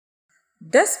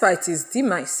Despite his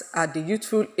demise at the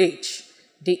youthful age,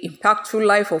 the impactful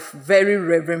life of Very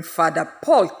Reverend Father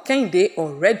Paul Kehinde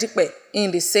Oredipe in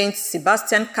the St.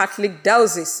 Sebastian Catholic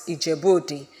Diocese,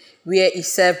 Ijebu-Ode, where he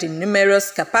served in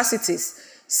numerous capacities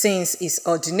since his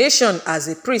ordination as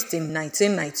a priest in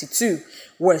 1992,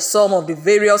 were some of the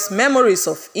various memories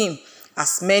of him,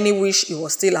 as many wish he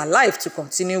was still alive to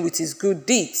continue with his good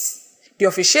deeds. The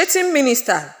officiating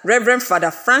minister, Reverend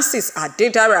Father Francis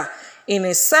Adedara, in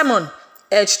a sermon,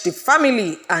 urged the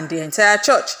family and the entire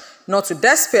church not to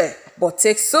despair, but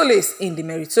take solace in the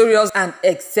meritorious and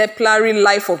exemplary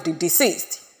life of the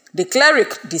deceased. The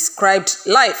cleric described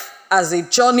life as a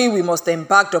journey we must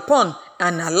embark upon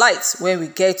and alight when we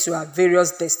get to our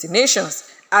various destinations,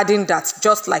 adding that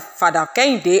just like Father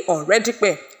Kehinde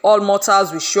Oredipe, all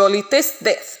mortals will surely taste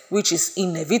death, which is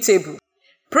inevitable.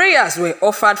 Prayers were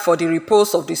offered for the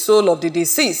repose of the soul of the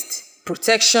deceased,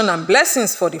 protection and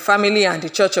blessings for the family and the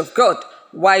Church of God,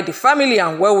 while the family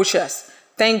and well-wishers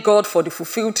thank God for the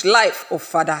fulfilled life of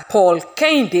Father Paul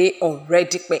Kehinde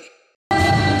Oredipe.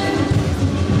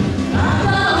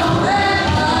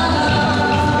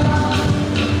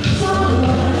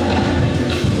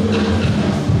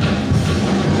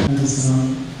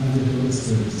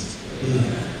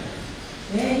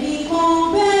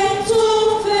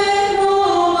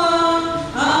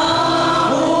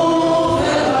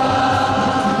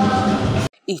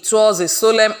 It was a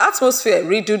solemn atmosphere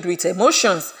riddled with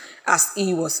emotions as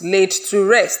he was laid to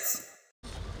rest.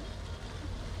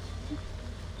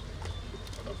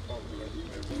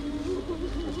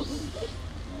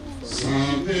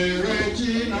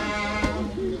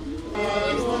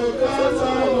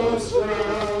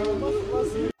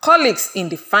 Colleagues in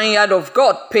the vineyard of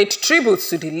God paid tribute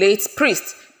to the late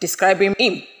priest, describing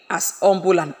him as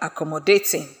humble and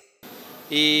accommodating.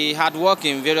 He had worked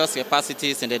in various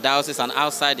capacities in the diocese and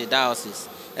outside the diocese.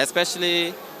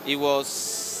 Especially, he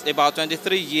was about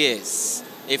 23 years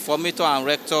a formator and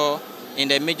rector in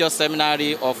the major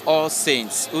seminary of All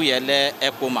Saints, Uyele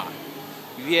Ekoma,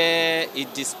 where he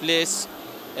displays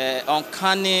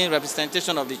uncanny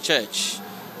representation of the church,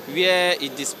 where he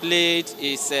displayed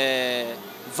his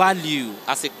value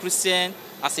as a Christian,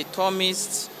 as a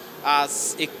Thomist,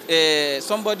 as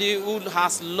somebody who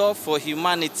has love for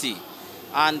humanity.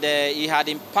 And he had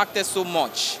impacted so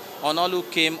much on all who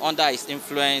came under his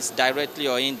influence, directly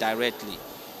or indirectly.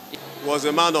 He was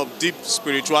a man of deep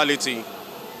spirituality,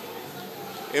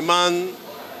 a man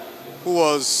who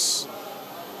was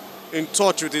in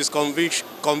touch with his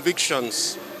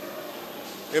convictions,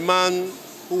 a man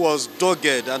who was dogged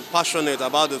and passionate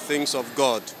about the things of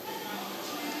God.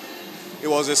 He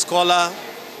was a scholar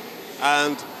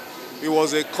and he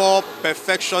was a core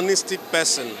perfectionistic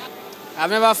person. I've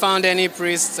never found any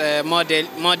priest more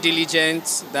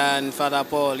diligent than Father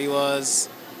Paul. It was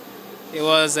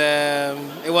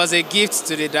a gift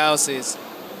to the diocese,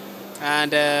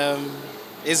 and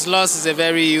his loss is a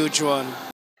very huge one.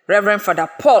 Reverend Father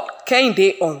Paul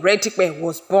Kehinde Oredipe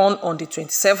was born on the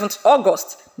 27th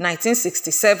August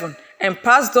 1967 and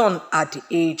passed on at the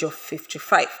age of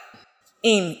 55.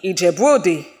 In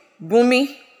Ijebu-Ode,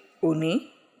 Bumi,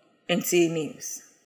 Oni, NTA News.